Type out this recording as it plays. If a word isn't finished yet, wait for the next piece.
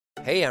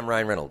Hey, I'm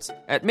Ryan Reynolds.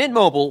 At Mint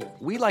Mobile,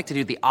 we like to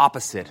do the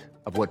opposite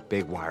of what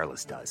Big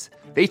Wireless does.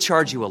 They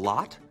charge you a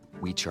lot,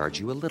 we charge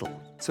you a little.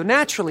 So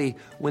naturally,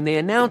 when they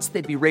announced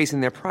they'd be raising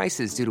their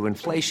prices due to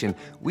inflation,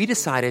 we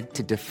decided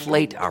to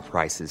deflate our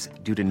prices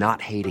due to not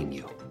hating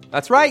you.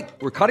 That's right.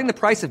 We're cutting the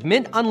price of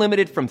Mint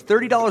Unlimited from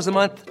 $30 a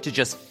month to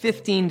just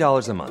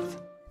 $15 a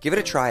month. Give it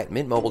a try at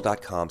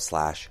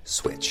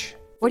mintmobile.com/switch.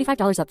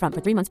 $45 up front for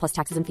 3 months plus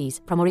taxes and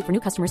fees. Promo rate for new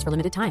customers for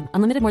limited time.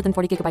 Unlimited more than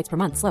 40 gigabytes per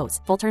month. Slows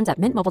full terms at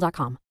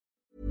mintmobile.com.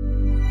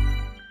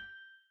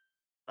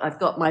 I've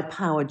got my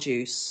power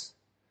juice.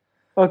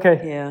 Okay.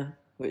 Here,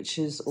 which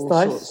is all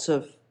Nice. sorts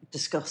of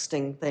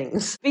disgusting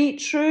things.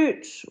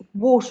 Beetroot,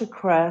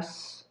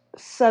 watercress,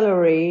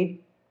 celery,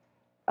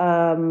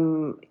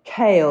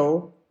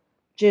 kale,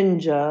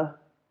 ginger,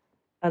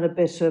 and a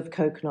bit of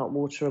coconut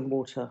water and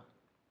water.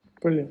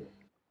 Brilliant.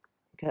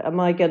 Okay. Am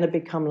I going to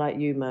become like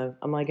you, Mo?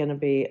 Am I going to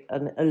be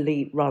an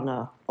elite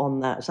runner on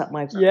that? Is that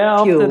my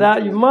Yeah, fuel? after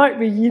that, you might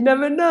be. You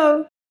never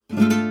know.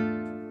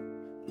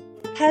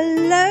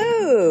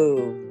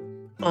 Hello,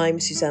 I'm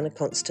Susanna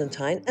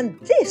Constantine, and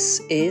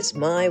this is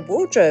my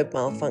wardrobe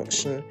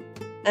malfunction.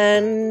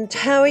 And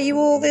how are you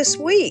all this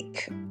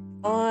week?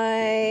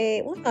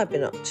 What have I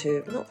been up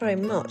to? Not very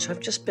much. I've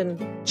just been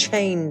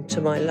chained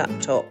to my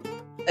laptop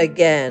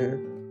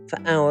again for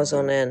hours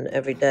on end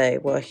every day,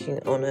 working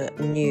on a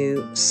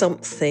new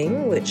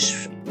something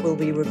which will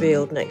be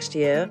revealed next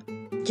year.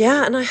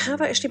 Yeah, and I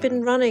have actually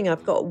been running.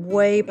 I've got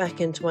way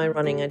back into my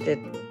running. I did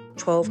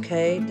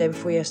 12k day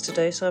before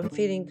yesterday, so I'm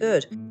feeling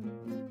good.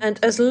 And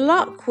as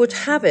luck would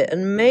have it,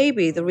 and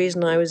maybe the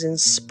reason I was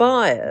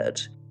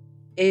inspired,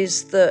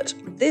 is that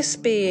this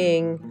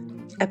being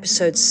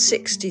episode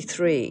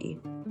 63,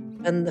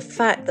 and the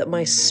fact that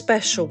my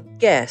special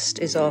guest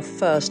is our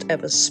first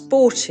ever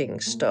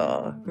sporting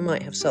star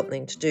might have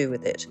something to do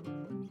with it.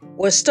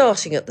 We're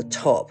starting at the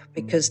top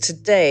because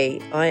today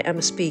I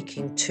am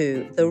speaking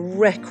to the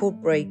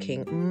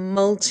record-breaking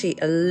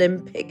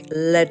multi-Olympic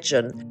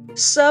legend,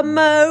 Sir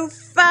Mo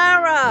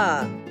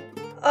Farah.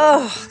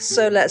 Oh,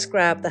 so let's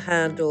grab the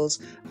handles,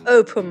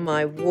 open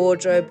my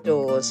wardrobe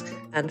doors,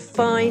 and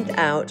find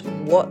out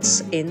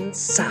what's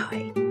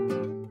inside.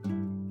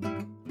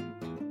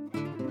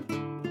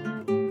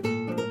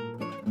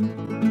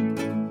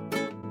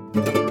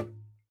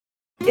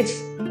 It's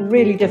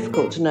really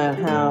difficult to know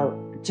how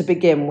to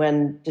begin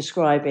when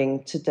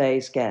describing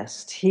today's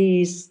guest.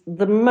 He's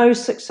the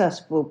most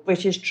successful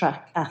British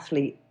track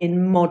athlete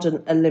in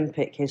modern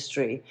Olympic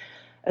history,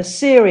 a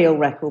serial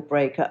record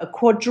breaker, a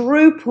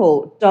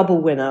quadruple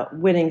double winner,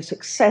 winning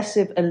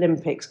successive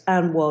Olympics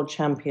and World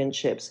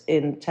Championships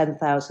in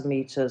 10,000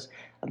 metres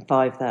and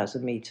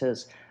 5,000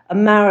 metres, a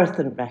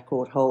marathon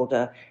record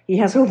holder. He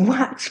has a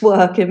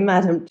waxwork in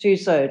Madame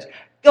Tussauds,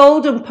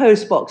 golden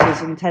post boxes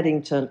in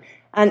Teddington,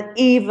 and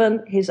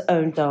even his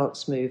own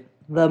dance move,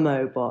 the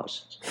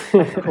Mobot.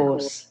 Of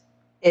course,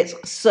 it's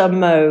Sir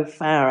Mo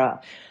Farah.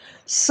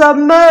 Sir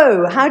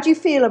Mo, how do you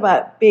feel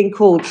about being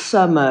called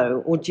Sir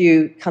Mo, or do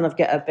you kind of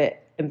get a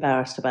bit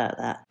embarrassed about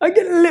that? I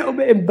get a little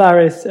bit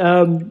embarrassed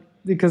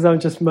because I'm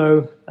just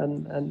Mo,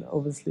 and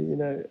obviously, you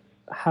know,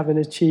 having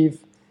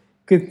achieved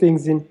good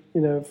things in,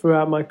 you know,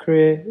 throughout my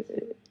career,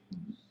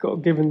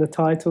 got given the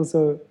title,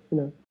 so, you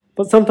know.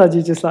 But sometimes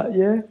you're just like,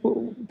 yeah.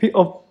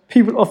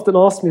 People often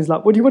ask me, is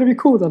like, what do you want to be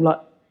called? I'm like,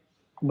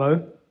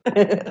 Mo.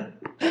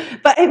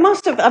 But it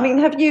must have, I mean,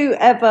 have you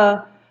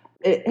ever,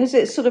 has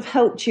it sort of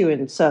helped you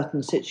in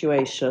certain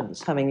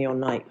situations, having your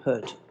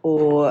knighthood?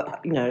 Or,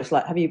 you know, it's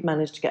like, have you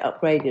managed to get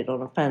upgraded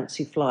on a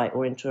fancy flight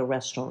or into a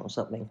restaurant or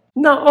something?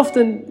 No,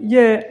 often,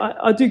 yeah,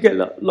 I do get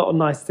a lot of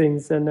nice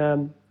things,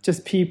 and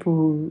just people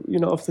who, you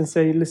know, often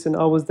say, listen,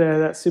 I was there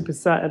that Super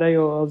Saturday,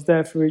 or I was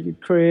there for your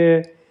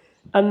career.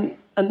 And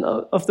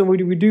often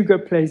we do go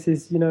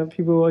places, you know,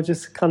 people are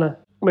just kind of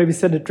maybe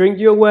send a drink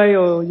your way,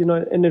 or, you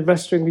know, in a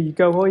restaurant where you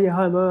go, oh yeah,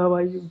 hi Mo, how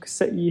are you?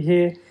 Set you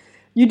here.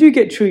 You do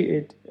get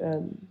treated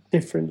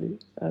differently,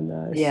 and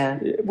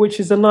which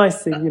is a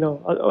nice thing, you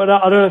know.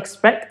 I don't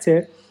expect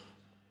it,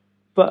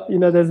 but, you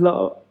know, there's a lot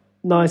of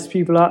nice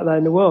people out there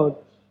in the world.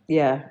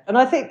 Yeah, and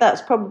I think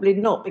that's probably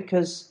not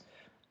because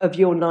of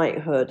your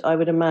knighthood. I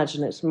would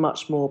imagine it's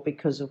much more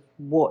because of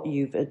what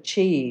you've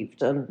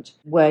achieved and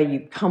where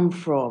you've come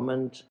from.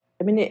 And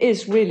I mean, it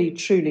is really,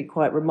 truly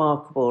quite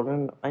remarkable.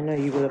 And I know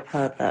you will have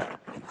heard that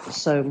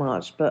so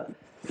much, but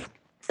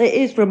it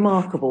is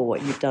remarkable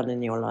what you've done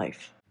in your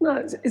life. No,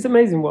 it's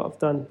amazing what I've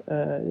done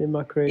in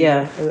my career.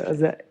 Yeah.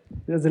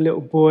 As a little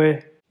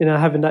boy, you know,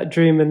 having that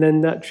dream and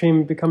then that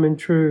dream becoming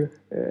true.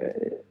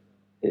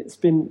 It's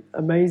been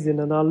amazing.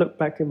 And I look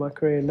back in my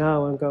career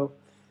now and go,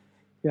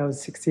 yeah, I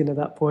was 16 at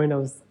that point. I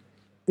was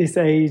this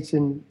age,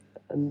 and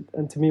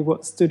to me,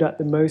 what stood out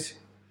the most,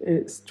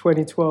 it's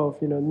 2012.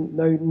 You know,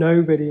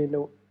 nobody,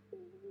 you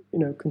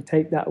know, can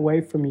take that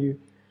away from you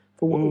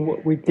for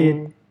what we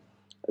did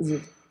as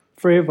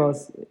three of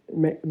us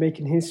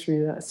making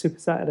history that Super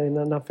Saturday.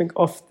 And I think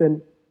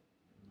often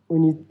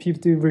when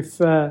people do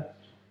refer,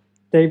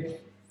 they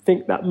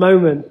think that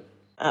moment.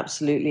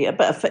 Absolutely,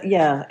 but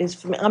yeah, it's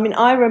for me. I mean,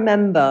 I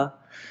remember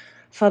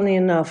funnily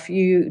enough,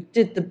 you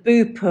did the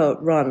Bupa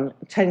run,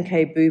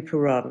 10K Bupa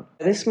run.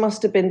 This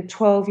must have been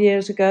 12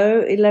 years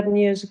ago, 11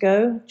 years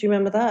ago. Do you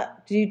remember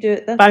that? Did you do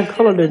it then? Bank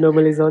holiday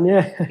normally is on,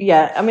 yeah.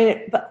 Yeah, I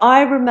mean, but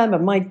I remember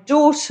my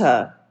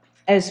daughter,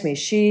 Esme,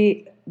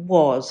 she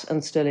was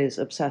and still is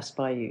obsessed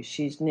by you.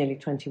 She's nearly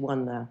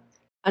 21 now.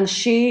 And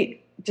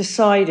she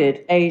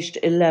decided, aged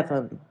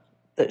 11,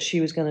 that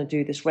she was going to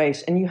do this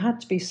race. And you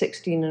had to be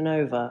 16 and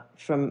over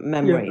from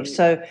memory. Yeah.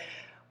 So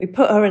we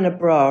put her in a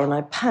bra and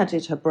I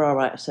padded her bra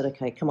right. I said,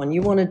 okay, come on,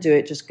 you want to do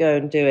it, just go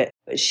and do it.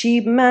 But she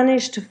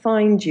managed to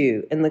find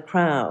you in the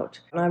crowd.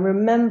 And I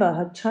remember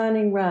her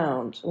turning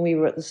round, and we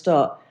were at the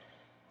start,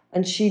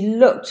 and she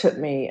looked at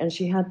me and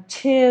she had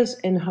tears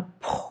in her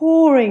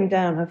pouring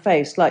down her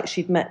face like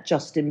she'd met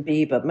Justin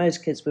Bieber.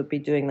 Most kids would be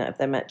doing that if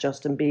they met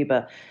Justin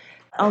Bieber.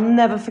 I'll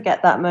never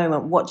forget that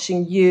moment,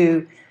 watching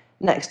you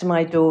next to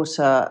my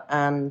daughter,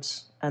 and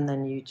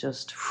then you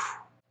just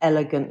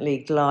elegantly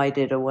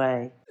glided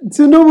away.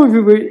 To normal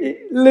people,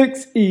 it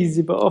looks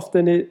easy, but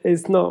often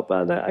it's not.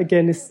 But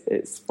again,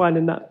 it's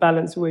finding that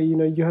balance where, you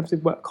know, you have to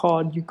work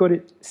hard. You've got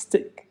to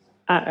stick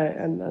at it,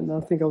 and I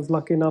think I was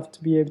lucky enough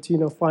to be able to, you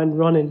know, find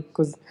running,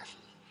 because,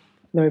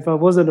 you know, if I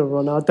wasn't a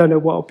runner, I don't know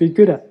what I'd be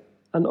good at.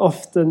 And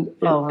often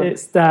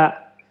it's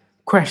that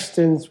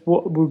questions: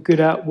 what we're good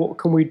at, what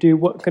can we do,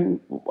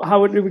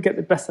 how do we get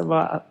the best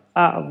out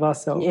of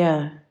ourselves?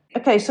 Yeah.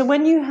 Okay, so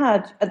when you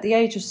had, at the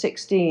age of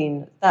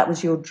 16, that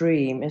was your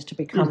dream, is to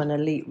become an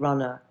elite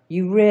runner.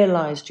 You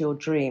realised your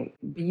dream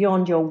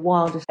beyond your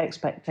wildest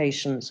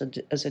expectations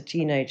as a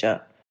teenager.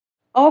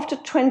 After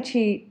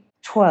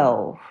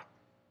 2012,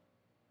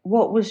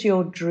 what was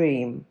your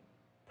dream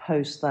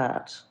post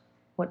that?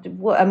 What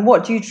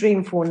do you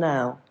dream for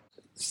now?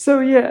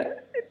 So yeah,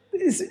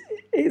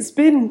 it's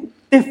been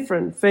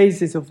different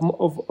phases of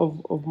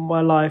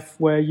my life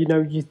where, you know,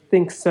 you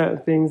think certain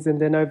things and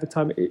then over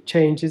time it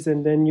changes,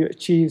 and then you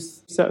achieve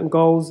certain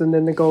goals, and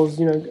then the goals,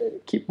 you know,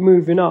 keep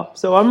moving up.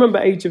 So I remember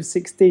age of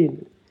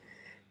 16,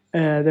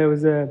 I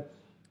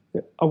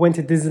went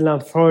to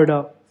Disneyland,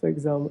 Florida, for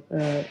example,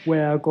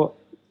 where I got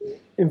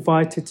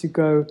invited to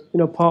go, you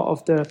know, part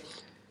of the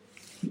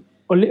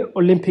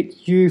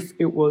Olympic youth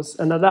it was.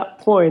 And at that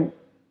point,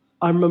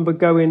 I remember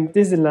going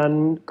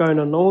Disneyland, going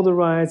on all the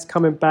rides,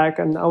 coming back,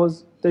 and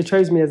they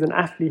chose me as an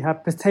athlete,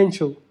 had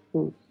potential,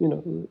 you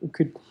know,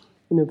 could,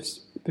 you know,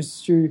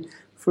 pursue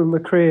from a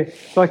career.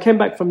 So I came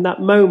back from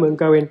that moment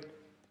going,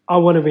 I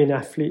want to be an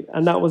athlete,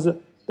 and that was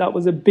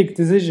a big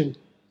decision.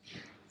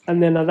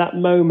 And then at that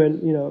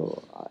moment, you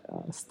know,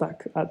 I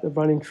stuck at the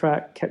running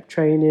track, kept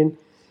training,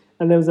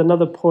 and there was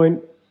another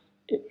point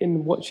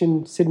in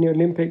watching Sydney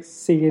Olympics,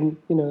 seeing,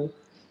 you know,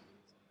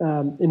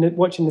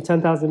 watching the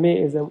 10,000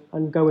 meters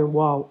and going,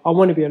 wow, I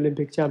want to be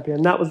Olympic champion.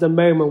 And that was the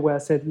moment where I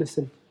said,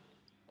 listen,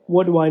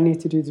 what do I need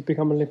to do to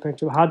become an Olympic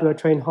champion? How do I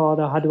train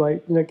harder? How do I,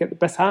 you know, get the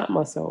best out of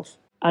myself?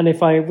 And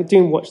if I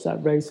didn't watch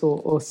that race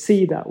or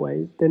see that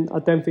way, then I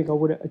don't think I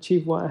would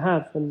achieve what I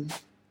have. And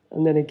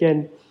then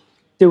again,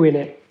 doing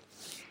it,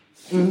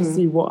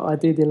 see what I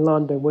did in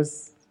London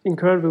was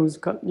incredible. It was,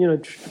 you know,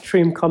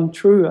 dream come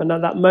true. And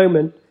at that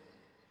moment,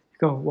 you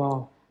go,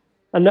 wow.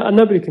 And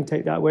nobody can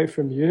take that away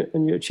from you,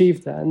 and you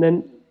achieve that. And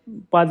then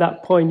by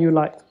that point, you're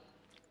like,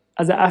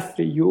 as an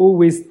athlete, you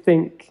always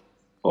think,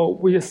 or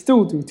we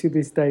still do to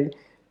this day,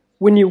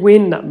 when you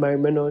win that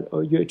moment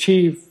or you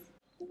achieve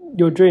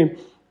your dream,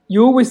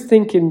 you're always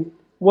thinking,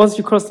 once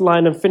you cross the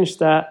line and finish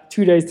that,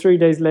 2 days, 3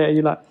 days later,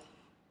 you're like,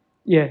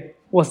 yeah,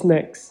 what's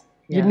next?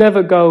 Yeah. You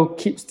never go,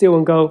 keep still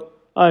and go,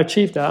 I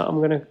achieved that, I'm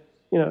going to,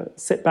 you know,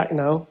 sit back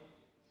now.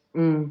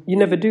 You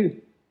never do.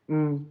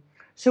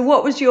 So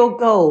what was your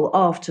goal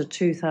after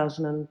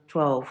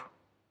 2012?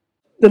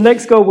 The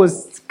next goal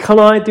was, can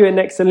I do it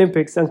next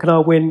Olympics and can I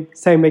win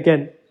same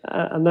again?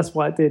 And that's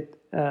what I did.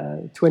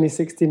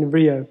 2016 in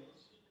Rio,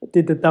 I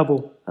did the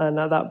double. And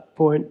at that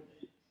point,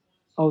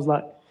 I was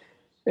like,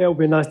 it'll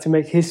be nice to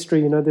make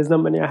history. You know, there's not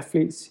many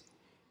athletes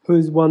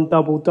who's won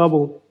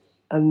double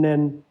and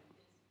then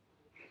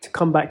to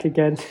come back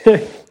again.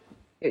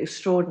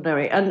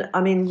 Extraordinary. And I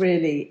mean,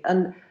 really,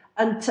 and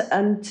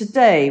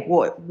today,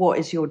 what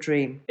is your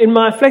dream? In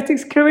my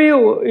athletics career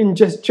or in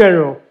just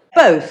general?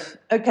 Both.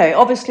 Okay,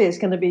 obviously it's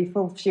going to be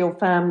for your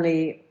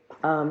family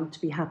to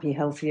be happy,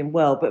 healthy and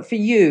well. But for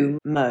you,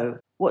 Mo,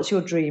 what's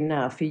your dream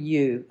now for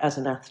you as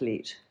an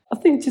athlete? I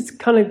think just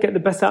kind of get the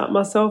best out of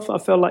myself. I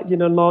felt like, you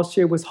know, last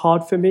year was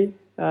hard for me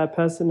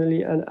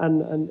personally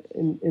and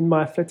in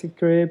my athletic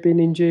career, being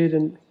injured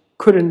and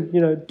couldn't,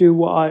 you know, do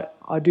what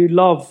I do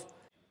love.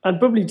 And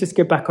probably just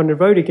get back on the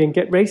road again,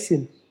 get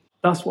racing.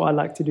 That's what I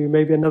like to do,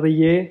 maybe another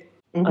year.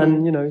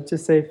 And, you know,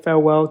 just say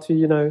farewell to,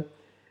 you know,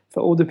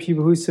 for all the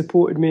people who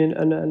supported me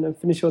and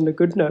finish on a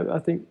good note. I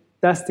think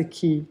that's the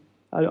key.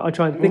 I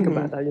try and think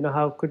about that, you know,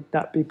 how could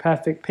that be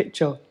perfect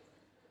picture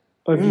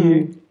of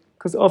you?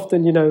 Because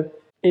often, you know,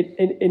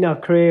 in our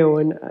career or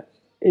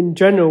in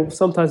general,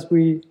 sometimes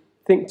we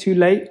think too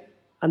late.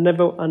 I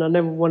never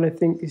want to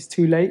think it's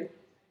too late,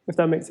 if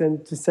that makes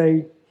sense, to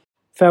say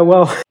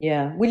farewell.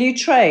 Yeah. Will you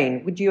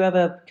train? Would you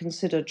ever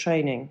consider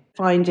training?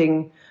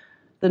 Finding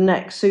the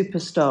next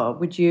superstar.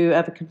 Would you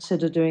ever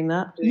consider doing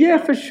that? Yeah,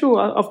 for sure.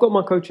 I've got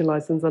my coaching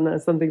license, and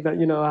that's something that,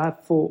 I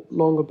have thought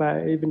long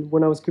about, even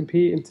when I was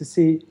competing, to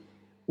see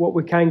what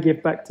we can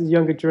give back to the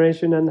younger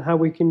generation and how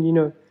we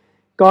can,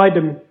 guide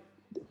them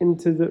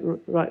into the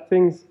right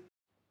things.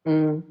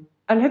 Mm.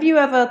 And have you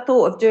ever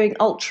thought of doing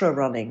ultra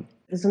running?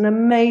 There's an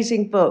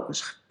amazing book,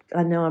 which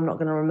I know I'm not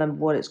going to remember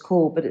what it's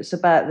called, but it's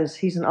about this.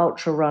 He's an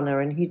ultra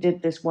runner, and he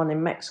did this one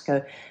in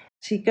Mexico.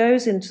 So he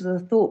goes into the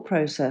thought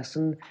process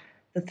and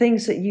the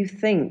things that you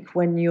think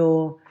when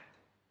you're,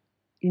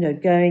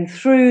 going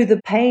through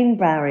the pain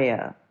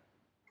barrier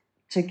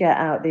to get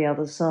out the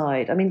other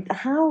side. I mean,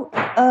 how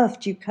on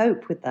earth do you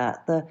cope with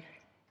that? The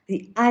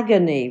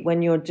agony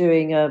when you're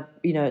doing a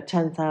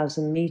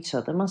 10,000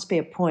 meter. There must be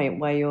a point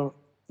where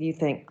you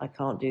think, I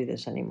can't do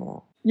this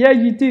anymore. Yeah,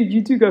 you do.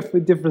 You do go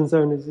through a different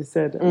zone, as you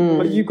said.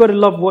 But you've got to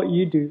love what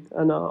you do.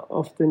 And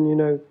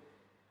often,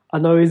 I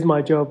know it's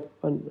my job,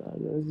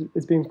 and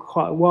it's been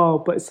quite a while,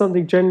 but it's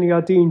something generally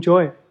I do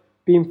enjoy,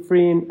 being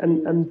free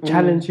and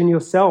challenging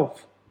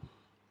yourself.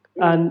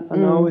 And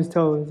I always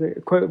tell, there's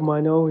a quote of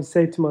mine, I always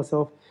say to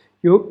myself,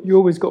 you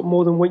always got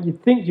more than what you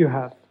think you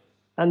have.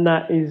 And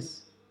that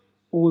is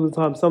all the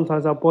time.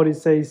 Sometimes our body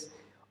says,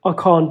 I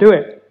can't do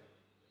it.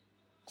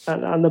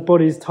 And the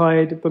body's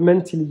tired, but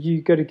mentally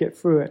you got to get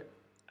through it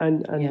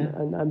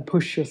and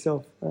push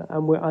yourself.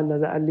 And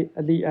as an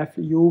elite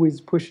athlete, you're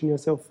always pushing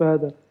yourself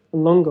further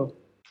and longer.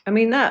 I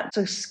mean, that's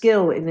a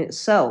skill in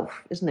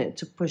itself, isn't it,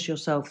 to push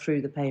yourself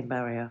through the pain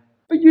barrier?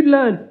 But you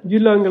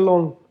learn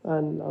along,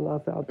 and I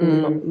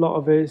think a lot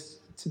of it is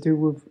to do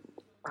with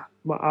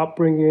my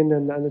upbringing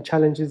and the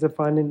challenges I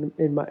find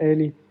in my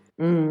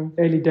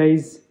early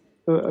days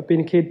of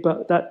being a kid.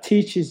 But that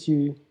teaches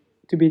you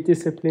to be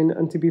disciplined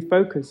and to be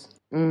focused.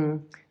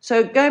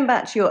 So going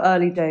back to your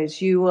early days,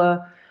 you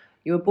were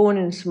born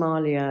in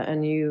Somalia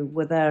and you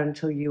were there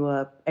until you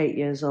were 8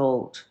 years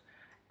old.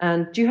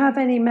 And do you have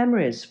any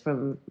memories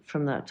from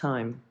that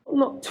time?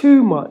 Not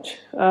too much,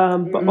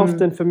 but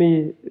often for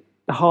me,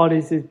 the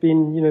hardest has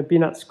been,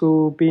 being at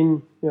school,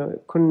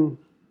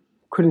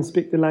 couldn't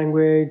speak the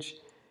language,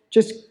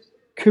 just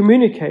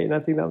communicating. I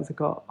think that was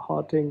a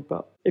hard thing.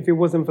 But if it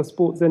wasn't for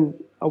sports, then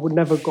I would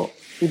never got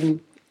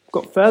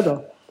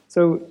further.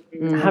 So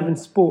having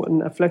sport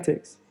and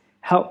athletics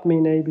helped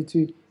me able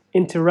to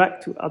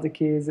interact with other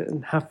kids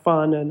and have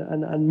fun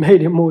and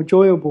made it more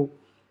enjoyable.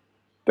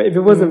 But if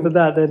it wasn't for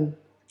that, then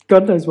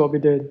God knows what we're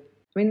doing.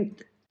 I mean,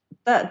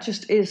 that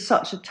just is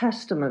such a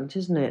testament,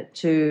 isn't it,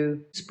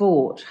 to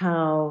sport,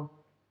 how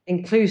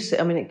inclusive,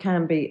 I mean, it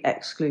can be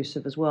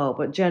exclusive as well,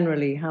 but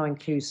generally how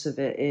inclusive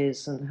it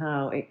is and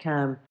how it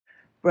can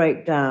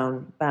break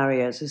down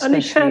barriers. And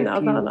it can,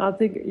 I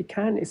think it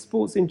can.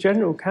 Sports in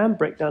general can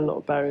break down a lot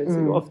of barriers.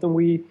 Often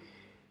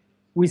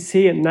we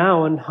see it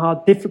now and how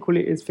difficult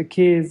it is for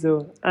kids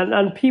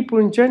and people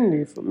in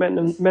general, for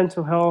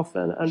mental health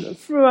and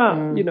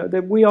throughout,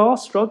 that we are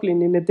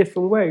struggling in a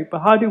different way. But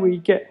how do we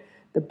get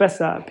the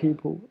best out of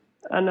people?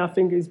 And I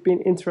think it's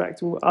been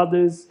interacting with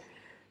others,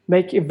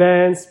 make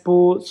events,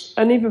 sports,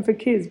 and even for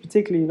kids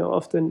particularly,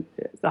 often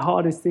the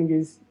hardest thing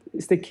is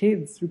the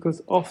kids,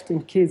 because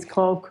often kids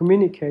can't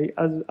communicate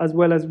as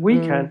well as we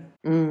can.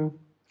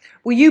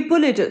 Were you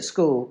bullied at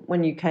school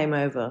when you came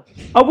over?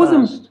 I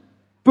wasn't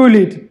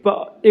bullied,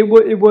 but it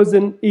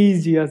wasn't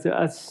easy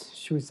as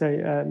should we say,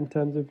 in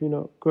terms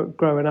of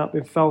growing up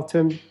in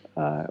Feltham.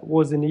 It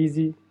wasn't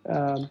easy,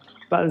 but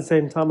at the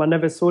same time I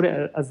never saw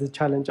it as a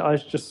challenge. I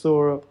just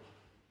saw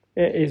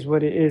it is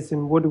what it is,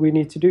 and what do we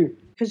need to do?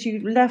 Because you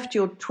left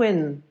your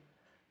twin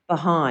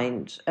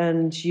behind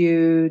and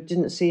you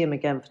didn't see him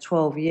again for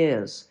 12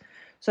 years.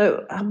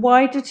 So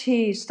why did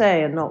he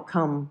stay and not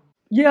come?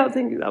 Yeah, I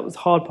think that was the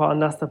hard part,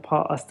 and that's the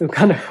part I still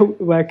kind of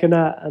working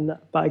at.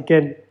 But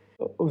again,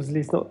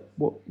 obviously it's not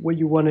what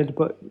you wanted,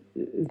 but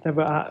it's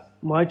never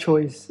my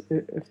choice,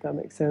 if that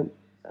makes sense.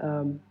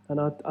 And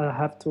I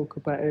have talked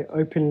about it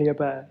openly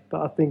about it,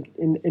 but I think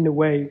in a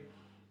way,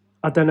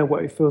 I don't know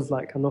what it feels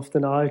like, and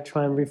often I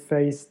try and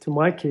rephrase to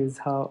my kids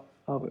how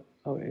it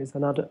is.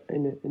 And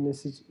in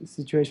this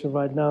situation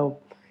right now,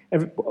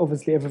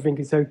 obviously everything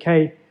is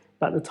okay,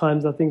 but at the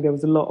times I think there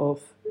was a lot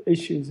of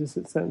issues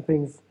with certain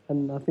things,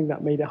 and I think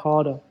that made it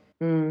harder.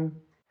 Who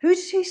did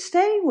he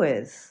stay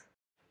with?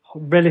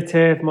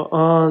 Relative, my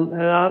aunt.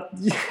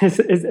 Is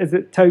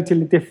it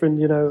totally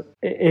different?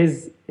 It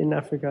is in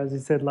Africa, as you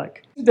said.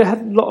 Like they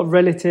have a lot of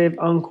relative,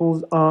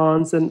 uncles,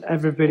 aunts, and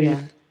everybody.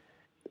 Yeah.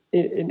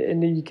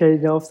 In the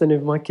UK, often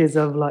if my kids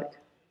are like,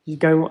 you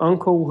go,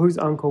 uncle, who's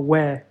uncle,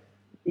 where?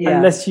 Yeah.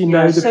 Unless you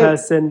know the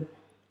person.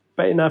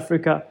 But in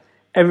Africa,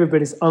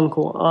 everybody's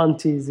uncle,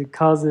 aunties, and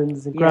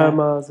cousins, and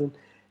grandmas, and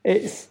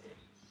it's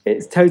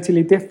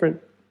totally different.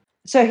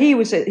 So he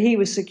was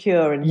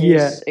secure in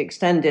his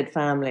extended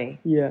famely.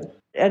 Yeah.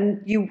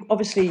 And you've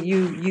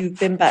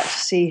been back to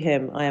see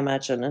him, I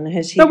imagine. And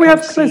has he? No, we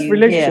have a close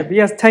relationship. He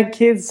has 10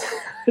 kids.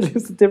 He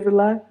lives a different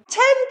life.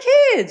 10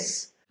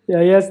 kids.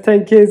 Yeah, he has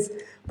 10 kids.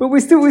 But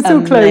we're still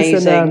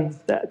close, and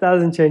that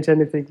doesn't change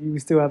anything. We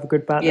still have a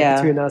good banter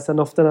between us. And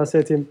often I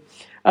say to him,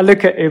 I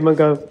look at him and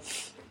go,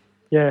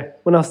 Yeah,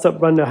 when I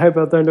stop running, I hope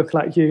I don't look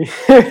like you.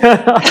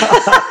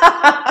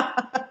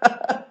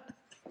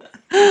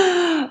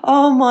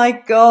 Oh my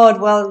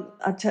God. Well,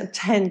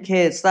 10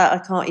 kids, that I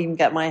can't even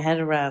get my head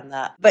around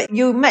that. But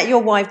you met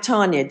your wife,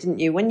 Tanya, didn't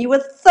you, when you were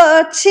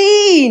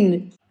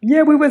 13?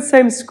 Yeah, we went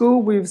same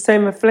school, we were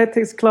same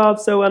athletics club,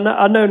 so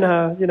I've known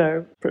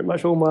her, pretty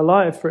much all my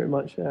life, pretty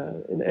much,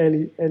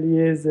 in early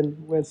years, and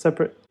we're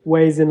separate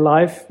ways in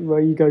life,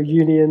 where you go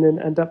uni and then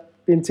end up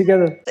being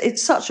together.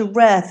 It's such a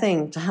rare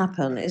thing to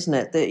happen, isn't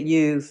it, that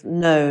you've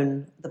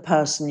known the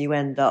person you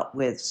end up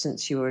with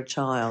since you were a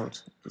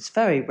child. It's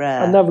very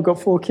rare. I've never got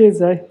 4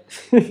 kids, eh?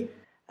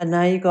 And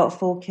now you've got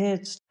 4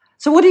 kids.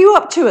 So what are you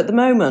up to at the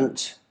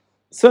moment?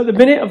 So at the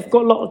minute, I've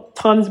got a lot of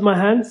time in my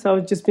hands, so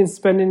I've just been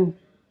spending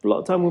a lot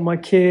of time with my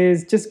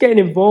kids, just getting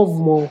involved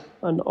more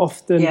and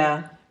often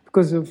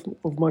because of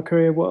my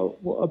career,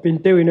 what I've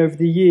been doing over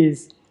the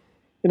years.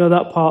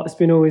 That part has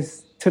been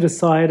always to the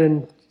side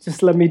and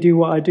just let me do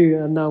what I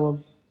do, and now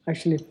I'm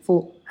actually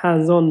full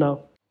hands-on now.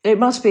 It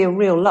must be a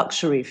real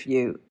luxury for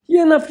you.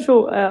 Yeah, no, for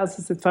sure. As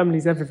I said, family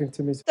is everything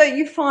to me. So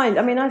you find,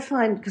 I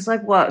find, because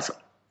I've worked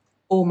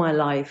all my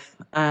life,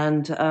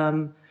 and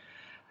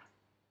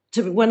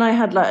when I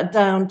had like a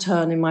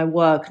downturn in my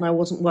work and I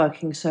wasn't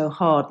working so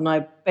hard, and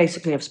I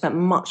basically have spent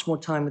much more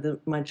time with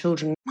my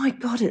children, my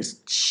God, it's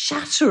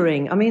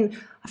shattering. I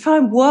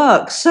find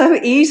work so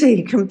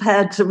easy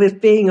compared to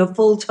with being a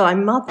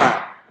full-time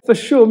mother. For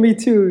sure, me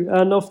too.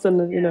 And often,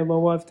 my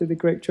wife did a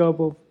great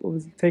job of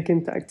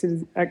taking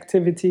to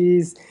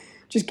activities,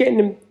 just getting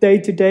them day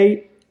to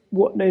day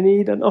what they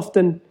need. And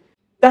often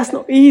that's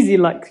not easy,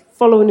 like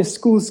following a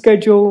school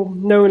schedule,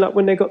 knowing like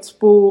when they got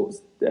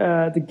sports,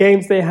 the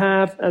games they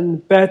have,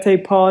 and birthday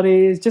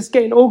parties, just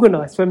getting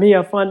organized. For me,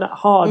 I find that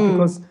hard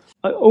because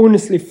I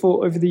honestly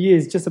thought over the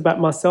years just about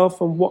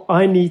myself and what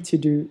I need to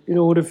do in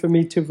order for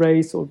me to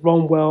race or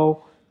run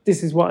well.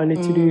 This is what I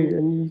need to do.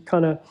 And you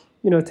kind of,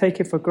 take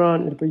it for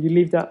granted, but you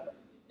leave that,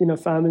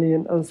 family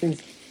and other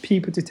things,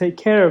 people to take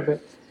care of it.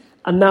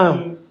 And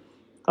now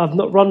I've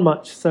not run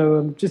much,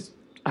 so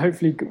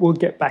hopefully we'll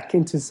get back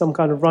into some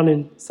kind of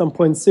running some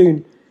point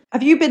soon.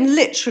 Have you been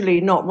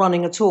literally not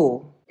running at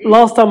all?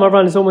 Last time I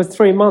ran is almost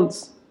 3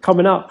 months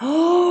coming up.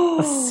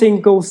 A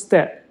single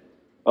step.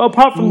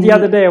 Apart from the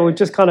other day, I would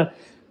just kind of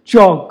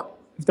jog,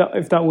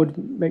 if that would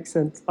make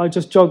sense. I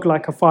just jog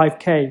like a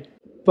 5K,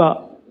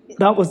 but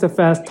that was the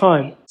first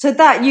time. So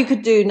that you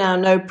could do now,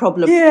 no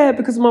problem? Yeah,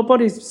 because my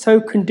body's so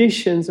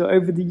conditioned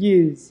over the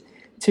years.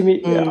 To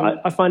me,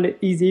 I find it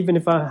easy, even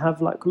if I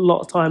have like a lot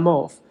of time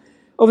off.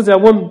 Obviously, I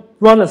won't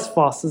run as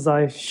fast as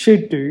I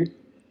should do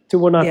to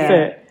when I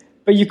fit,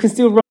 but you can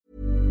still run.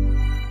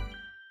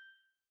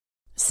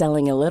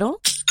 Selling a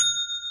little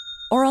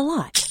or a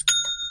lot?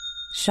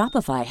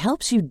 Shopify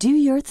helps you do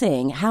your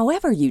thing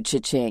however you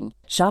cha-ching.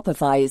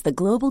 Shopify is the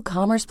global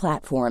commerce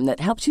platform that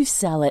helps you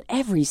sell at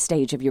every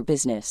stage of your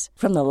business.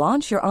 From the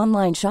launch your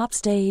online shop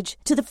stage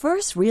to the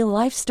first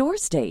real-life store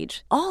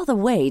stage, all the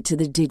way to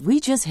the did we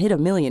just hit a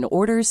million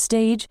orders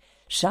stage.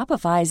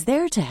 Shopify is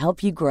there to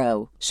help you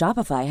grow.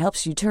 Shopify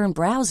helps you turn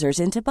browsers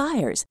into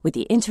buyers with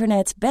the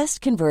internet's best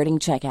converting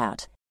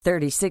checkout.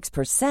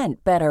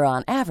 36% better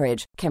on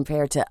average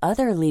compared to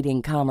other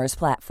leading commerce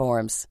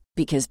platforms.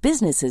 Because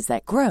businesses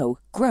that grow,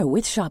 grow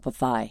with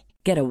Shopify.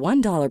 Get a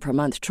 $1 per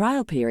month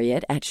trial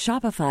period at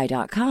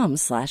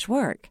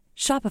shopify.com/work.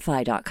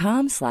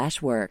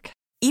 Shopify.com/work.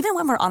 Even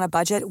when we're on a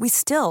budget, we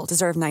still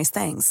deserve nice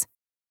things.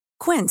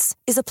 Quince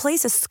is a place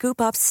to scoop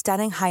up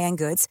stunning high-end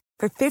goods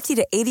for 50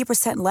 to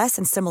 80% less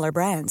than similar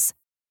brands.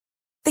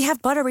 They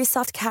have buttery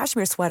soft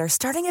cashmere sweaters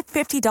starting at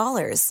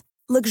 $50,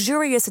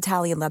 luxurious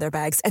Italian leather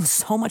bags, and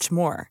so much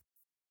more.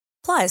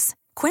 Plus,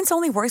 Quince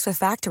only works with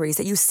factories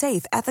that use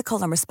safe,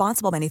 ethical, and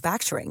responsible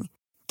manufacturing.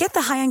 Get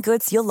the high-end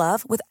goods you'll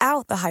love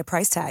without the high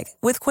price tag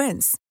with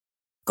Quince.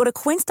 Go to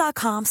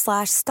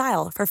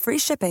quince.com/style for free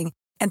shipping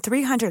and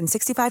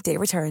 365-day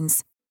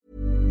returns.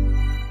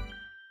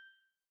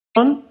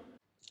 Do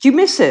you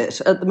miss it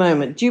at the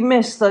moment? Do you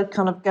miss the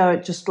kind of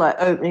just like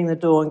opening the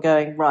door and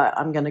going, right,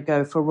 I'm going to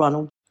go for a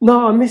run?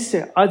 No, I miss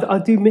it. I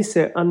do miss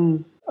it.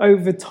 And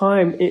over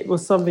time, it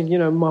was something,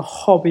 my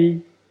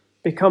hobby,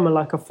 become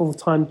like a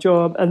full-time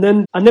job, and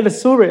then I never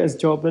saw it as a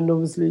job, and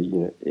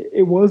obviously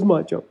it was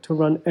my job to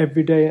run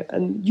every day,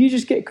 and you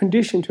just get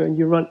conditioned to it and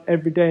you run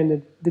every day,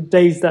 and the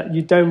days that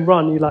you don't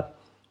run, you're like,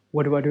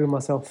 what do I do with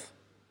myself?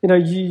 You've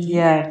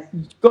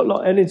got a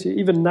lot of energy.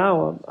 Even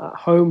now I'm at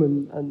home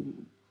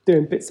and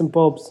doing bits and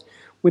bobs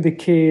with the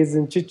kids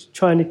and just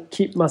trying to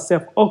keep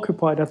myself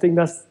occupied. I think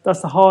that's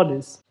the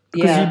hardest,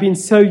 because you've been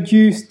so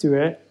used to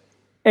it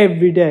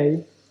every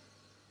day,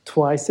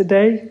 twice a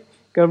day,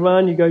 go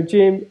run, you go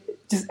gym.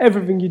 Just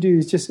everything you do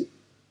is just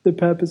the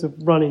purpose of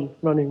running.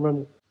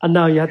 And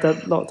now you had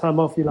that lot of time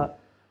off, you're like,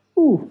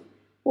 ooh,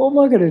 what am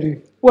I going to do?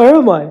 Where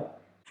am I?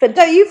 But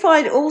don't you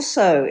find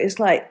also, it's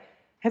like,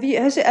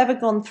 has it ever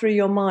gone through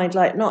your mind,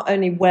 like, not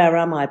only where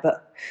am I,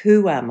 but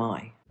who am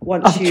I?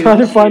 I'm trying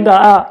to find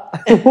that out.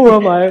 Who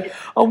am I?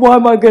 And why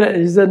am I good at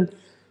this? And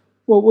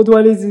what do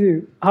I need to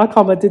do? How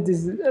come I did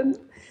this?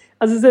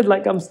 as I said,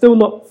 like I'm still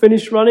not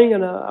finished running,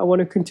 and I want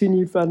to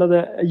continue for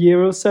another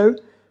year or so.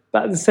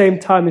 But at the same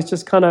time, it's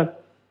just kind of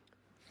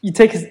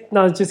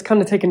just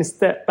kind of taking a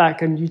step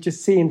back, and you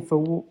just seeing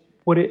for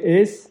what it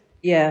is.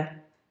 Yeah.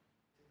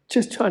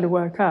 Just trying to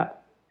work out.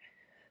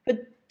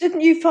 But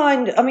don't you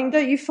find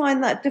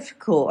that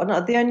difficult?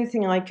 And the only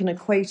thing I can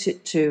equate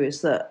it to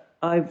is that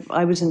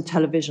I was in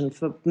television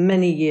for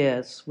many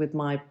years with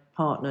my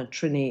partner,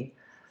 Trini,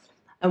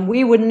 and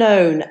we were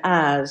known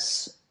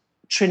as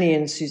Trini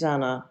and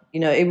Susanna.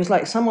 You know, it was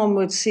like someone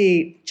would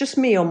see just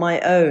me on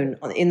my own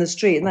in the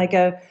street, and they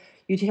go,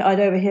 I'd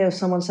overhear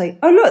someone say,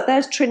 "Oh, look,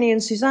 there's Trini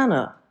and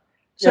Susanna."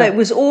 So It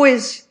was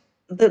always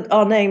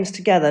our names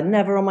together,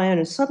 never on my own.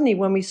 And suddenly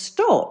when we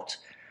stopped,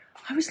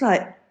 I was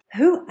like,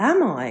 who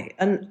am I?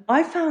 And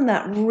I found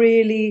that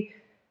really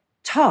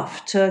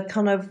tough to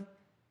kind of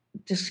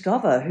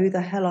discover who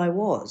the hell I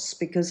was,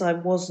 because I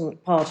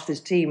wasn't part of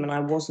this team and I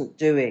wasn't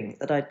doing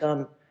that I'd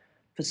done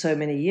for so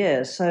many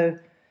years. So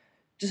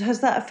has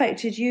that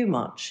affected you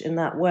much in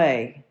that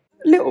way?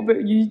 A little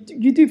bit.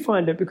 You do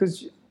find it,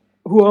 because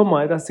who am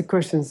I? That's the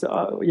question.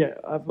 So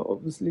I've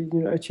obviously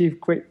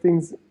achieved great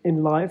things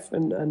in life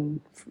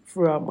and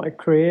throughout my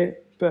career,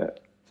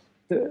 but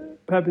the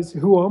purpose,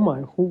 who am I?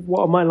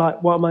 What am I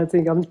like? What am I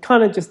thinking? I'm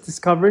kind of just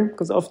discovering,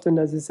 because often,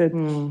 as I said,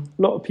 a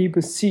lot of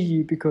people see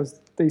you because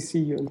they see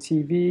you on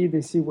TV,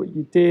 they see what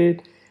you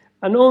did,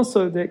 and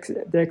also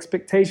the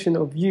expectation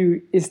of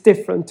you is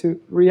different to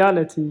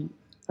reality.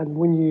 And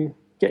when you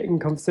get in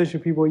conversation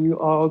with people,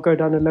 I'll go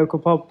down a local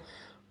pub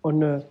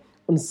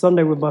on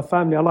Sunday with my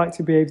family. I like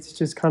to be able to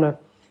just kind of,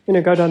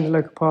 go down to the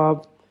local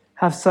pub,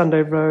 have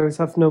Sunday roast,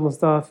 have normal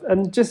stuff,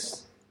 and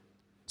just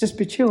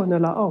be chill. And they're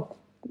like, "Oh,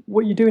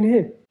 what are you doing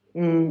here?"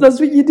 That's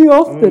what you do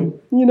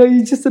often.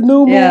 You're just a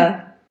normal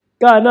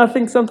guy. And I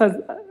think sometimes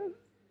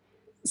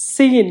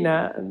seeing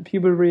that and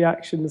people's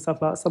reaction and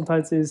stuff like that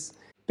sometimes is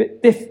a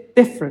bit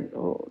different.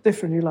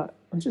 You're like,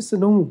 I'm just a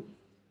normal.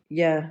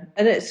 Yeah.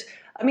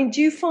 And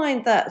do you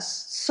find that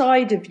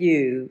side of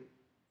you,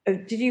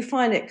 did you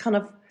find it kind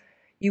of,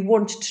 you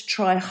wanted to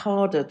try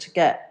harder to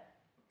get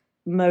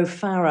Mo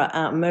Farah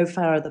out, Mo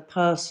Farah the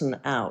person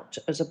out,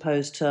 as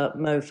opposed to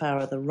Mo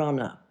Farah the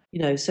runner?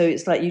 So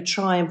it's like you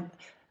try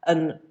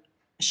and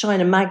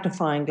shine a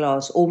magnifying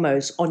glass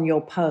almost on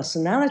your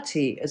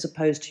personality as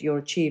opposed to your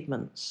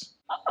achievements.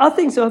 I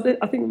think so.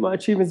 I think my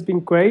achievements have been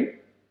great,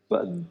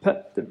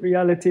 but the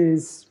reality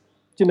is,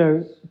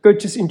 go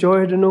just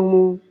enjoy the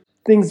normal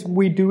things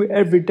we do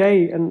every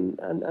day.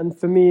 And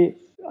for me,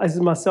 as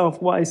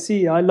myself, what I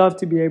see, I love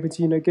to be able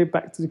to, give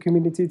back to the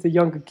community, to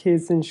younger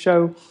kids, and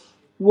show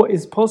what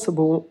is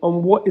possible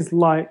and what is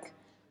like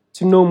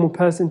to a normal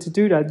person to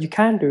do that. You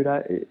can do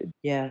that.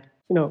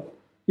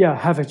 I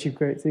have achieved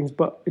great things,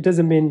 but it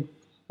doesn't mean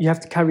you have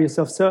to carry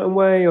yourself a certain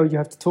way or you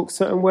have to talk a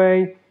certain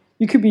way.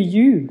 You could be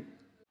you.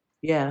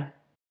 Yeah.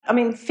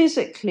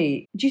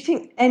 Physically, do you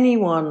think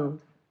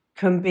anyone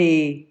can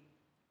be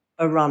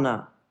a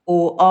runner?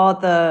 Or are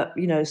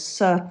there,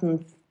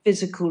 certain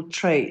physical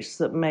traits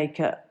that make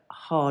it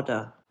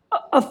harder?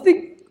 I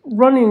think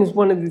running is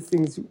one of the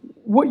things.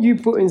 What you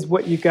put in is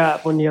what you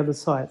get on the other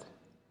side.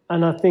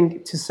 And I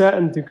think to a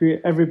certain degree,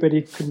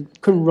 everybody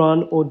can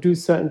run or do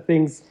certain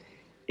things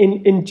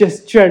in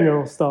just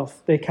general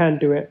stuff. They can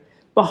do it.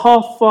 But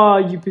how far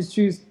you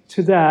pursue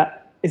to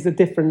that is a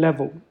different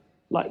level.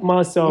 Like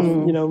myself,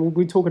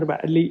 we're talking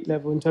about elite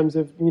level in terms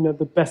of,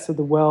 the best of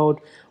the world,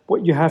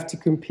 what you have to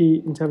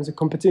compete in terms of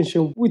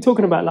competition. We're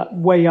talking about like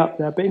way up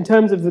there. But in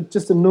terms of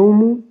just a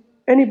normal,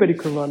 anybody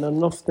can run.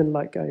 And often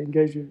I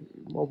engage with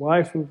my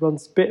wife, who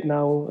runs a bit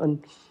now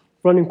and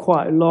running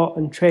quite a lot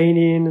and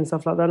training and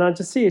stuff like that. And I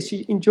just see it.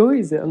 She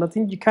enjoys it. And I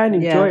think you can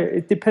enjoy it.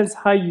 It depends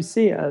how you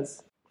see it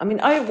as.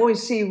 I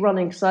always see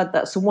running, because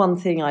that's the one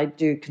thing I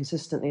do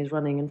consistently is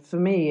running. And for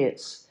me,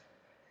 it's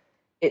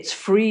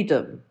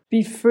freedom.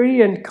 Be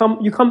free and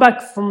you come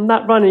back from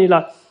that run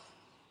and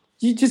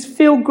you just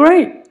feel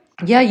great.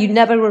 Yeah, you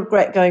never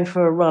regret going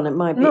for a run. It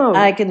might be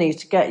agony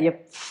to get your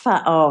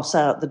fat ass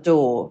out the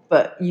door,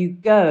 but you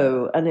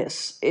go and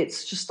it's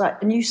just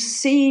like, and you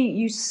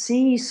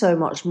see so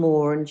much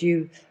more, and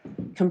you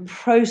can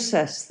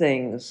process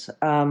things.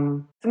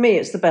 For me,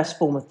 it's the best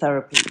form of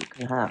therapy you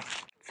can have,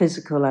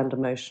 physical and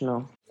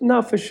emotional.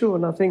 No, for sure.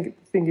 And I think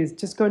the thing is,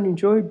 just go and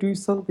enjoy, do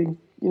something,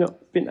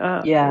 been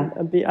out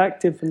and be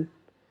active. And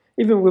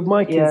even with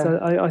my kids,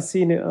 I've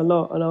seen it a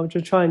lot, and I'll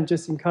just try and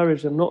just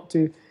encourage them not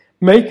to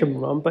make them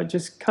run, but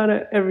just kind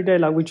of every day,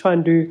 like we try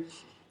and do,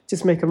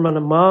 just make them run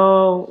a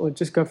mile or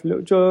just go for a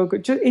little jog.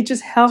 It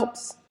just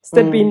helps.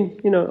 Instead of being,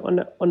 on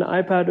the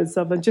iPad and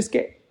stuff, and just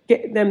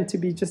get them to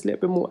be just a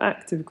little bit more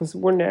active, because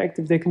when they're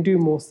active, they can do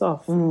more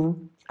stuff.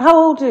 How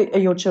old are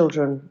your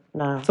children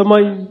now? So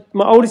my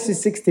oldest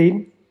is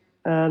 16,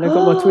 and I've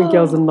got my twin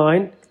girls are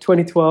 9,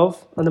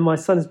 2012, and then my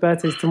son's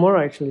birthday is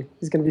tomorrow, actually.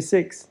 He's going to be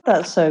 6.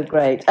 That's so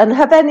great. And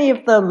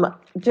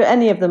do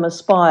any of them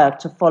aspire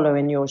to follow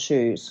in your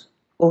shoes?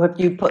 Or have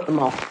you put them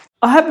off?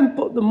 I haven't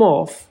put them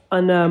off.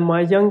 And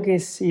my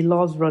youngest, he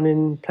loves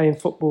running, playing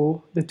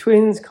football. The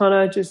twins kind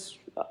of just,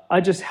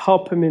 I just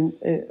help him in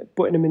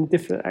putting him in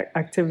different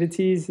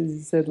activities. As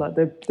you said, like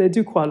they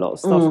do quite a lot of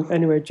stuff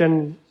anyway,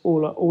 generally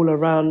all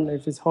around,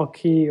 if it's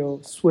hockey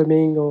or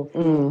swimming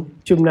or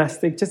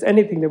gymnastics, just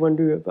anything they want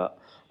to do. But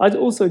I'd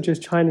also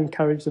just try and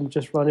encourage them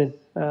just running.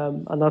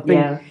 And I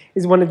think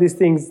it's one of these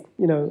things,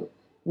 you know,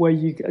 where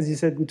you, as you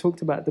said, we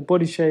talked about the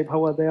body shape, how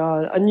well they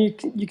are, and you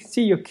can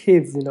see your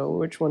kids, you know,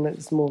 which one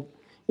is more,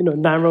 you know,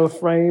 narrow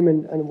frame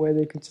and where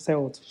they can just say,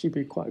 oh, she'd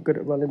be quite good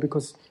at running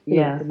because, you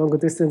know, the longer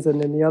distance,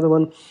 and then the other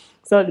one,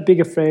 slightly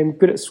bigger frame,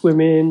 good at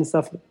swimming,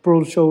 stuff,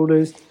 broad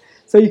shoulders.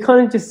 So you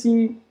kind of just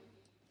see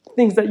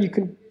things that you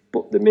can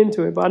put them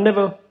into it. But I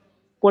never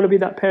want to be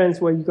that parents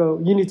where you go,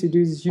 you need to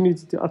do this, you need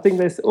to do. I think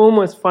they're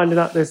almost finding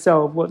out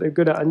themselves what they're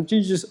good at. And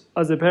you just,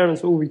 as a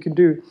parents, all we can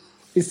do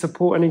is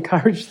support and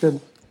encourage them.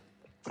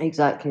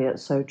 Exactly,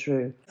 that's so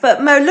true.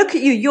 But Mo, look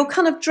at you. You're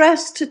kind of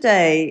dressed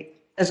today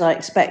as I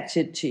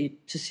expected to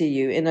see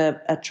you, in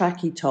a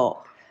tracky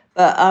top.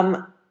 But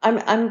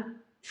I'm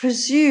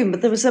presume,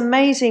 but there was an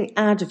amazing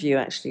ad of you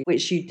actually,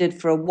 which you did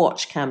for a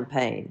watch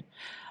campaign.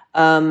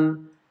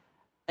 And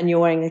you're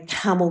wearing a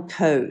camel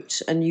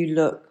coat, and you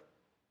look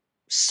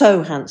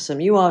so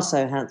handsome. You are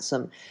so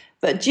handsome.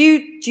 But do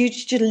you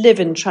live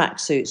in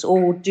tracksuits,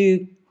 or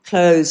do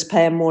clothes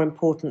play a more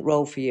important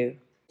role for you?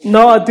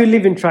 No, I do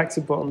live in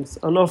tracksuit bottoms,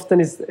 and often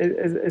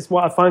it's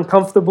what I find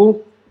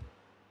comfortable.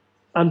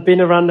 And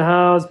been around the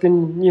house,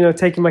 been, you know,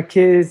 taking my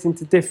kids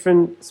into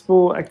different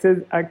sport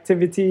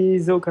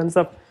activities, all kinds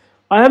of stuff.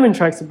 I am in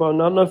tracksuit bottoms.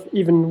 I'm not,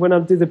 even when I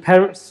do the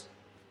parents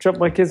drop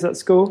my kids at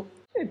school,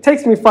 it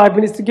takes me 5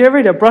 minutes to get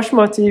ready. I brush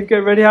my teeth,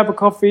 get ready, have a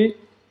coffee,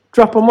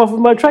 drop them off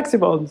with my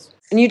tracksuit bottoms.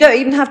 And you don't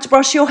even have to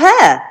brush your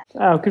hair.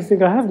 Oh, good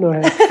thing I have no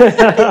hair.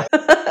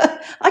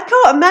 I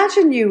can't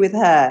imagine you with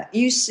hair.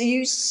 You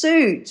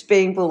suit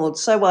being bald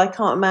so well. I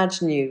can't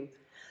imagine you,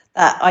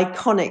 that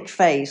iconic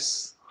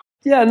face.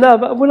 Yeah, no,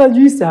 but when I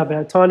used to have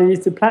hair, Tanya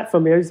used to plait for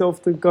me. I used to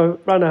often go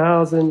around the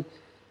house and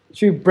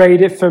she would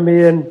braid it for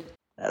me. And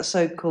that's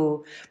so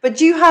cool. But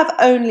do you have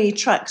only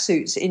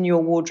tracksuits in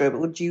your wardrobe,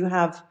 or do you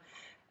have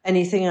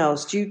anything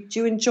else? Do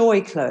you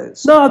enjoy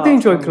clothes? No, I do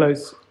enjoy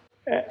clothes.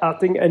 I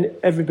think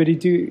everybody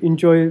do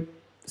enjoy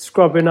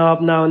scrubbing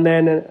up now and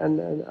then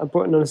and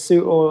putting on a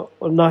suit or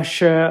a nice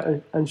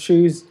shirt and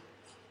shoes.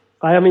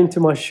 I am into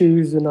my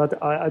shoes, and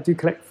I do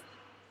collect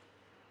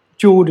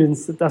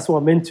Jordans. That's what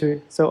I'm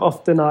into. So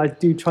often I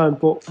do try and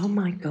put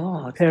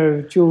a pair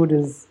of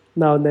Jordans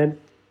now and then.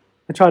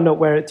 I try not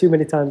wear it too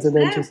many times and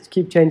then just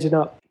keep changing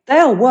up. They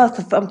are worth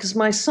the fun, because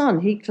my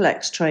son, he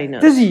collects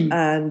trainers. Does he?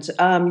 And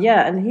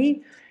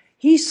and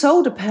he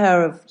sold a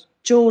pair of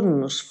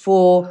Jordans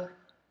for,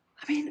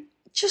 I mean,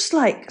 just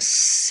like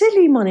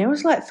silly money. I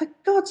was like, for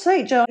God's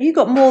sake, Joe, you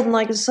got more than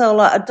I could sell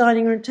like a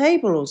dining room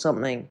table or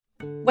something.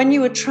 When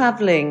you were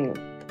travelling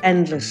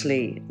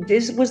endlessly,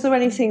 was there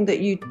anything that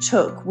you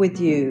took with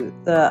you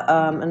that,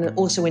 and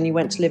also when you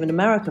went to live in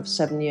America for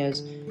 7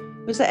 years,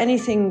 was there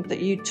anything that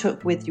you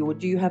took with you, or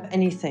do you have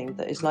anything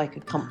that is like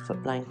a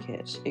comfort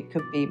blanket? It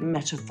could be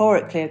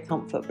metaphorically a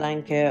comfort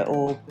blanket,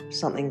 or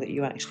something that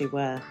you actually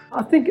wear.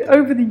 I think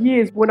over the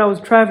years, when I was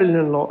traveling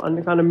a lot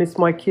and kind of missed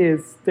my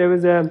kids,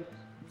 I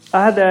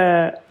had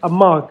a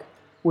mug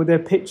with their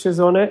pictures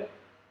on it,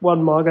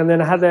 one mug, and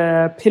then I had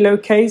a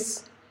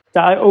pillowcase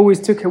that I always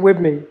took it with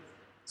me.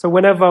 So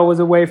whenever I was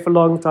away for a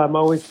long time, I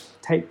always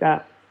take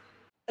that.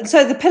 And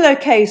so the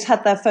pillowcase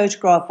had their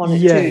photograph on it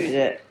too, did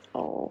it?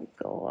 Oh,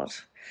 God.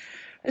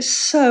 It's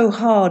so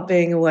hard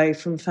being away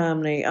from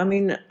family. I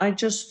mean,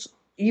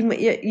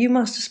 you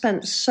must have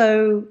spent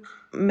so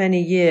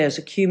many years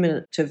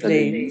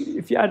accumulatively.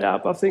 If you add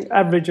up, I think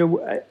average,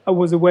 I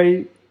was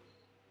away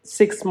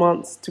 6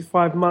 months to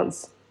 5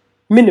 months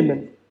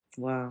minimum.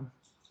 Wow.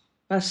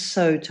 That's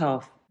so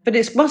tough. But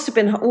it must have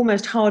been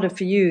almost harder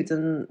for you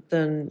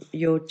than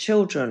your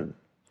children.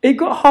 It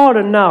got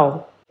harder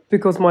now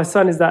because my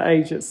son is that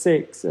age at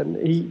 6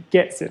 and he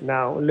gets it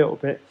now a little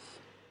bit.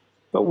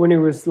 But when he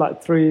was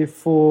like 3,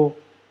 4,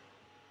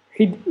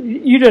 he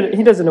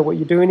doesn't know what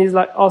you're doing. He's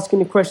like asking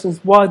the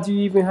questions, why do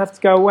you even have to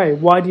go away?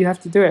 Why do you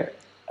have to do it?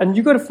 And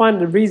you've got to find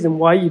the reason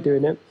why you're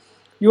doing it.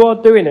 You are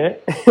doing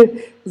it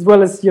as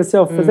well as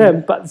yourself for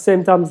them, but at the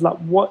same time, it's like,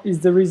 what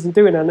is the reason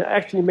doing it? And it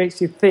actually makes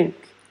you think,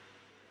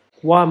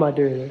 why am I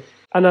doing it?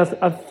 And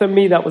for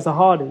me, that was the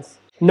hardest,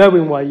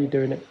 knowing why you're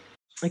doing it.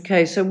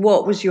 Okay, so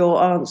what was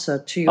your answer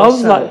to yourself? I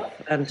was like,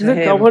 and to look,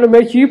 him? I want to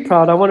make you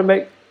proud. I want to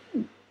make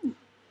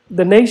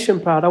the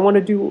nation proud. I want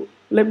to do,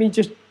 let me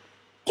just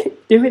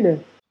keep doing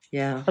it.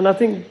 Yeah. And I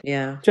think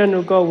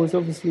general goal was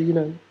obviously,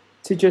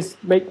 to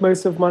just make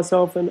most of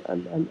myself and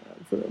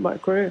for my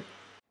career.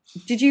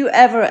 Did you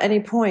ever at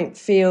any point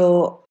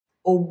feel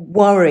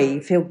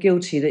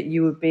guilty that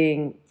you were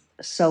being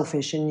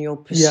selfish in your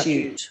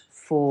pursuit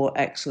for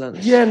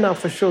excellence? Yeah, no,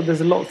 for sure.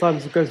 There's a lot of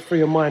times it goes through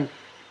your mind,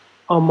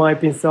 am I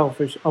being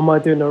selfish? Am I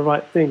doing the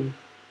right thing?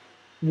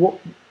 What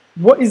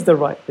is the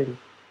right thing?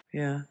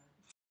 Yeah.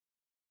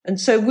 And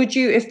so would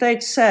you, if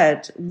they'd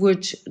said,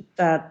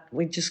 Dad,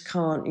 we just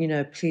can't,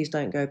 please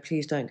don't go,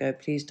 please don't go,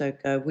 please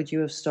don't go, would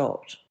you have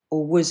stopped?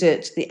 Or was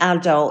it the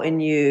adult in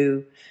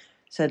you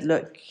said,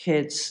 look,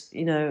 kids,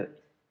 you know,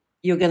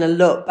 you're going to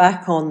look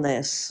back on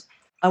this.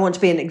 I want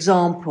to be an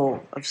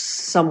example of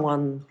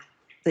someone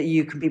that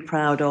you can be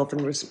proud of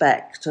and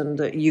respect, and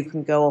that you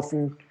can go off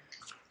and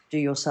do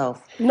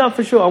yourself. No,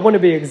 for sure. I want to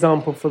be an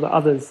example for the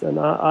others. And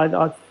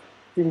I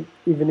think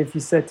even if you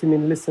said to me,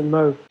 listen,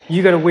 Mo,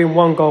 you're going to win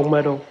one gold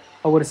medal,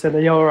 I would have said,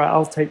 yeah, all right,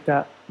 I'll take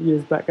that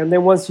years back. And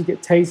then once you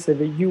get taste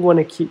of it, you want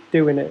to keep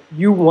doing it.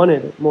 You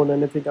wanted it more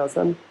than anything else.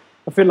 And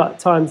I feel like at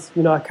times,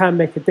 you know, I can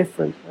make a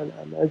difference.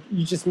 And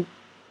you just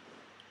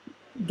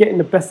getting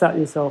the best out of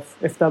yourself,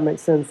 if that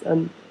makes sense.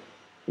 And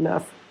you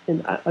know,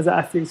 as an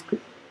athlete's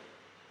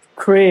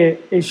career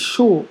is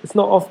short. It's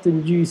not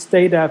often you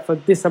stay there for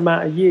this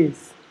amount of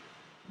years.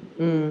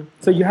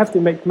 So you have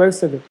to make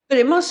most of it. But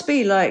it must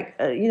be like,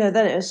 you know,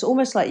 then it's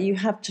almost like you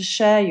have to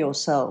share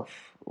yourself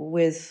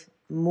with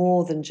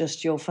more than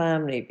just your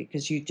family,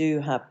 because you do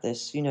have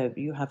this, you know,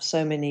 you have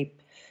so many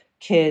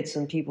kids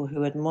and people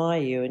who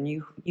admire you, and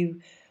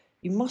you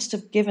must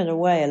have given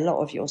away a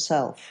lot of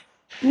yourself.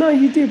 No,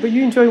 you do, but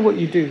you enjoy what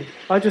you do.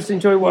 I just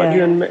enjoy what I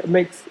do and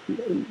make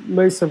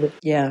most of it.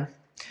 Yeah.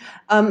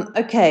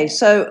 Okay,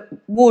 so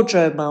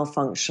wardrobe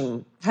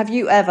malfunction. Have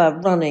you ever,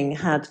 running,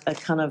 had a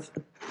kind of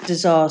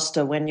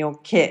disaster when your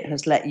kit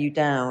has let you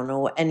down,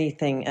 or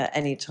anything at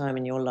any time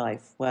in your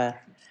life where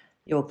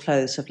your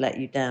clothes have let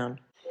you down?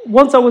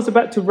 Once I was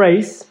about to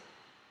race,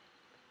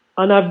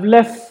 and I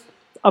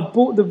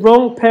bought the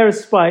wrong pair of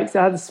spikes.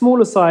 I had a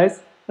smaller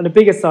size and a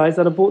bigger size,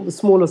 and I bought the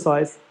smaller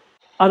size,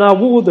 and I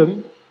wore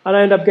them, and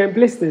I ended up getting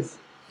blisters.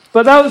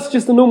 But that was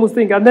just a normal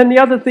thing. And then the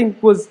other thing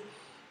was,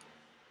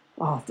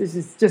 this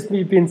is just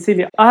me being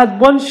silly. I had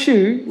one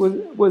shoe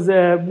was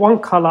one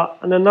colour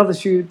and another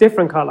shoe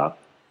different colour,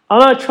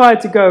 and I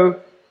tried to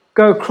go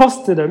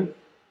across to them,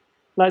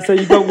 like so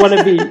you got one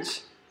of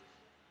each,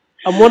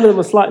 and one of them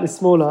was slightly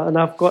smaller, and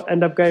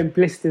end up getting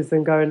blisters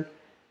and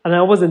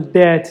I wasn't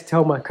there to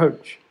tell my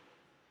coach.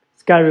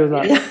 Gary was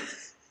like,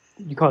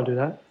 "You can't do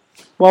that.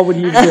 Why would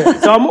you do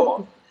it?" So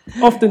I'm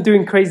often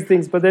doing crazy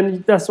things, but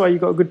then that's why you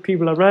got good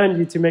people around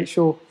you to make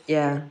sure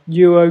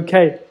you're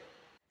okay.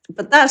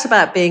 But that's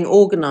about being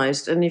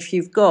organised, and if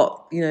you've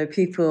got, you know,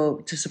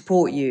 people to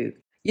support you,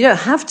 you don't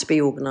have to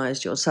be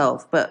organised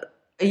yourself. But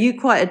are you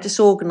quite a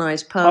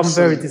disorganised person? I'm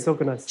very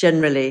disorganised.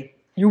 Generally.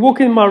 You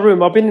walk in my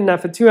room, I've been in there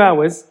for 2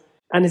 hours,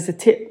 and it's a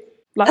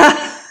tip.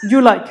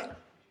 Like,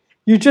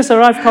 you just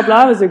arrived a couple of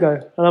hours ago.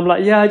 And I'm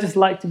like, yeah, I just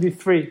like to be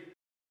free.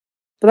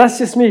 But that's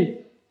just me.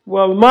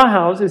 Well, my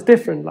house is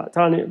different. Like,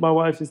 Tanya, my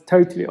wife, is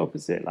totally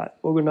opposite. Like,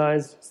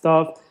 organised,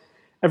 stuff,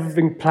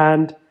 everything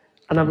planned.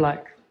 And I'm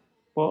like,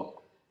 what?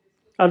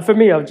 And for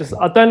me,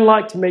 I don't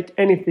like to make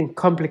anything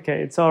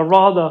complicated. So I'd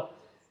rather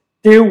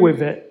deal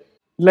with it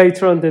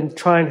later on than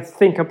try and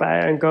think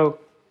about it and go,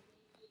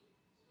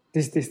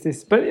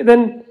 this. But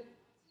then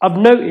I've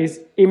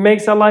noticed it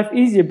makes our life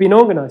easier being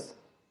organised.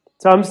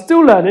 So I'm still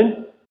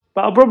learning,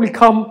 but I'll probably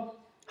come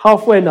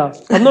halfway now.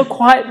 I'm not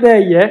quite there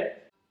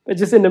yet, but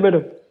just in the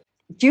middle.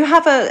 Do you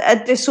have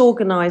a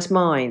disorganised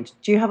mind?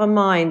 Do you have a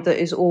mind that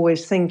is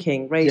always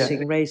thinking,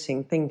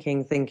 racing,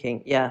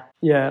 thinking? Yeah.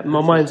 Yeah,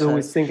 my mind's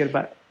always thinking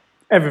about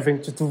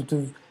everything.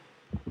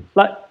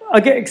 Like, I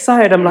get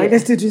excited. I'm like,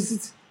 let's do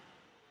this.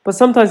 But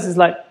sometimes it's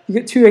like, you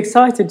get too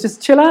excited,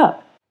 just chill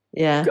out.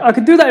 Yeah. I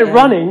could do that in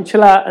running,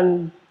 chill out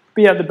and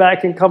be at the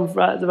back and come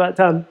right at the back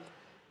time.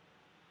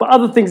 But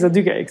other things I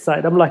do get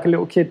excited. I'm like a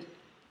little kid.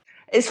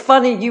 It's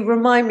funny, you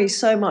remind me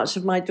so much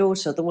of my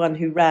daughter, the one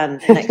who ran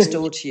next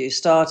door to you,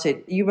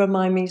 started. You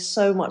remind me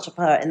so much of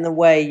her in the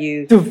way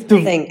you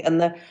think.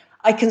 And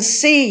I can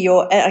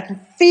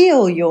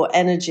feel your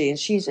energy, and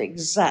she's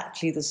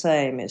exactly the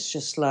same. It's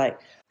just like,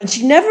 and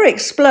she never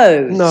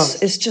explodes. No.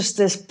 It's just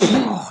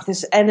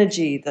this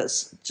energy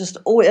that's just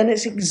always, and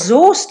it's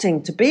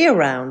exhausting to be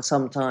around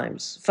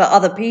sometimes for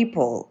other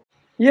people.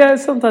 Yeah,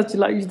 sometimes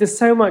there's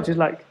so much, it's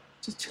like,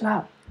 just chill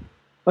out.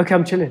 Okay,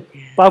 I'm chilling.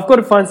 Yeah. But I've got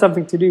to find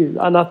something to do.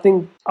 And I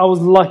think I was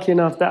lucky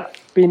enough that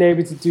being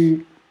able to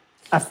do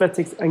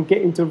athletics and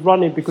get into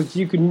running, because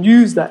you can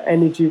use that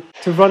energy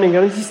to running.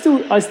 And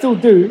I still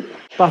do,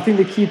 but I think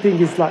the key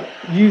thing is like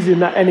using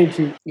that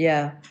energy.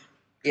 Yeah.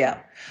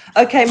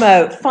 Okay,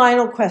 Mo,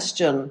 final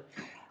question.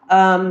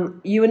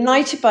 You were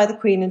knighted by the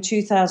Queen in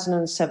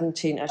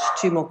 2017. Actually,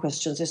 2 more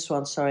questions. This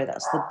one, sorry,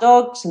 that's the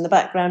dogs in the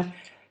background.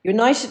 You were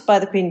knighted by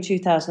the Queen in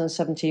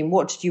 2017.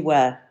 What did you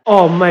wear?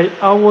 Oh, mate,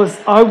 I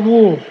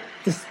wore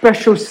the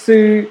special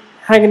suit,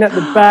 hanging at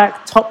the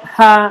back, top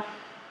hat.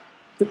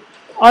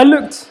 I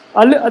looked,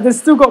 they've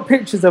still got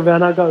pictures of it,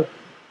 and I go,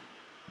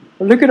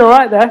 I'm looking all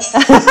right there.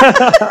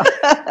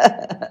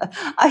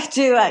 I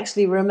do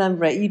actually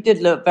remember it. You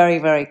did look very,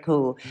 very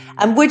cool.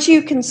 And would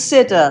you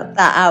consider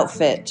that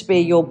outfit to be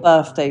your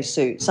birthday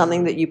suit,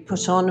 something that you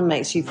put on and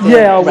makes you feel great?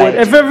 Yeah, I would.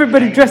 If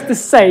everybody dressed the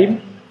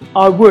same,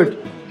 I would.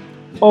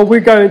 Or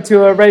we're going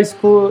to a race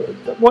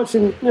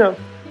watching,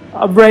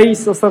 a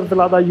race or something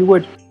like that, you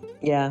would.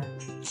 Yeah.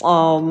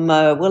 Oh,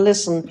 Mo. Well,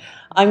 listen,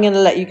 I'm going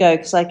to let you go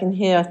because I can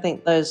hear, I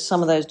think,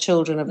 some of those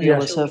children of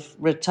yours have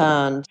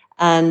returned.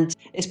 And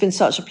it's been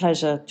such a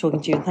pleasure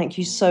talking to you. And thank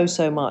you so,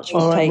 so much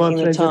for taking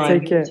the time.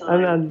 Take care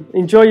and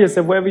enjoy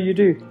yourself, whatever you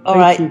do. All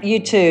right, you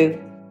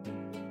too.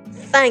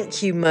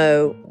 Thank you,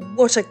 Mo.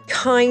 What a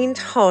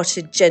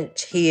kind-hearted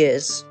gent he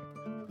is.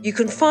 You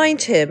can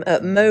find him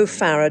at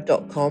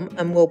mofarah.com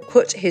and we'll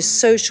put his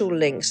social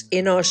links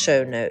in our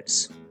show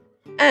notes.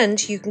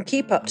 And you can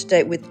keep up to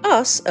date with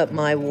us at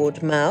My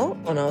Ward Mal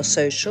on our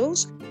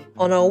socials,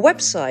 on our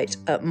website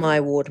at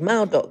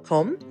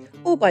mywardmal.com,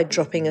 or by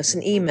dropping us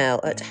an email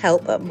at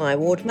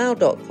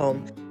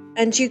help@mywardmal.com.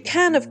 And you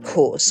can, of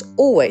course,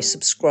 always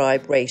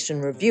subscribe, rate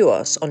and review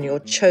us on your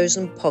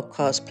chosen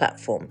podcast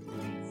platform.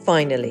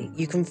 Finally,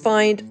 you can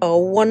find our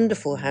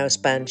wonderful house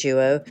band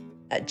duo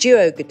at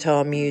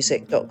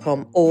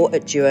duoguitarmusic.com or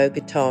at Duo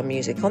Guitar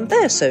Music on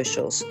their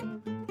socials.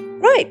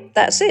 Right,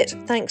 that's it.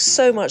 Thanks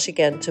so much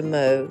again to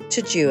Mo,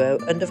 to Duo,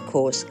 and of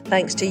course,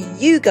 thanks to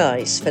you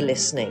guys for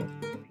listening.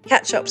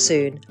 Catch up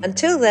soon.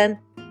 Until then,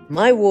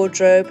 my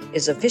wardrobe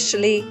is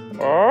officially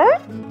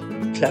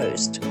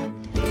closed.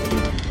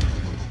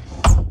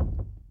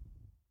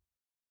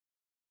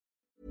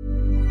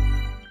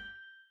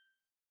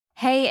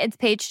 Hey, it's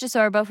Paige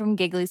DeSorbo from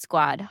Giggly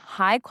Squad.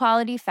 High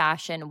quality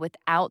fashion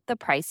without the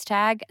price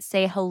tag.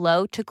 Say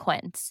hello to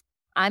Quince.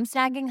 I'm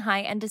snagging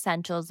high-end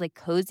essentials like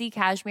cozy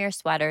cashmere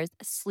sweaters,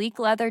 sleek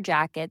leather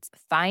jackets,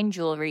 fine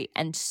jewelry,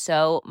 and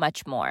so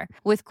much more.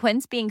 With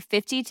Quince being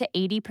 50 to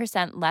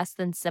 80% less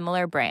than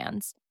similar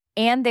brands.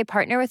 And they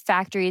partner with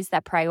factories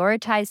that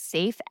prioritize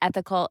safe,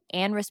 ethical,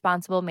 and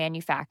responsible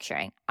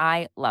manufacturing.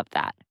 I love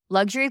that.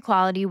 Luxury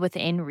quality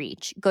within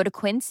reach. Go to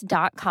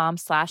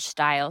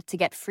quince.com/style to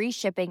get free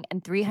shipping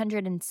and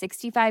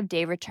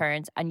 365-day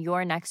returns on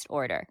your next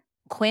order.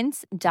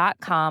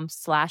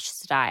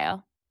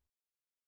 Quince.com/style.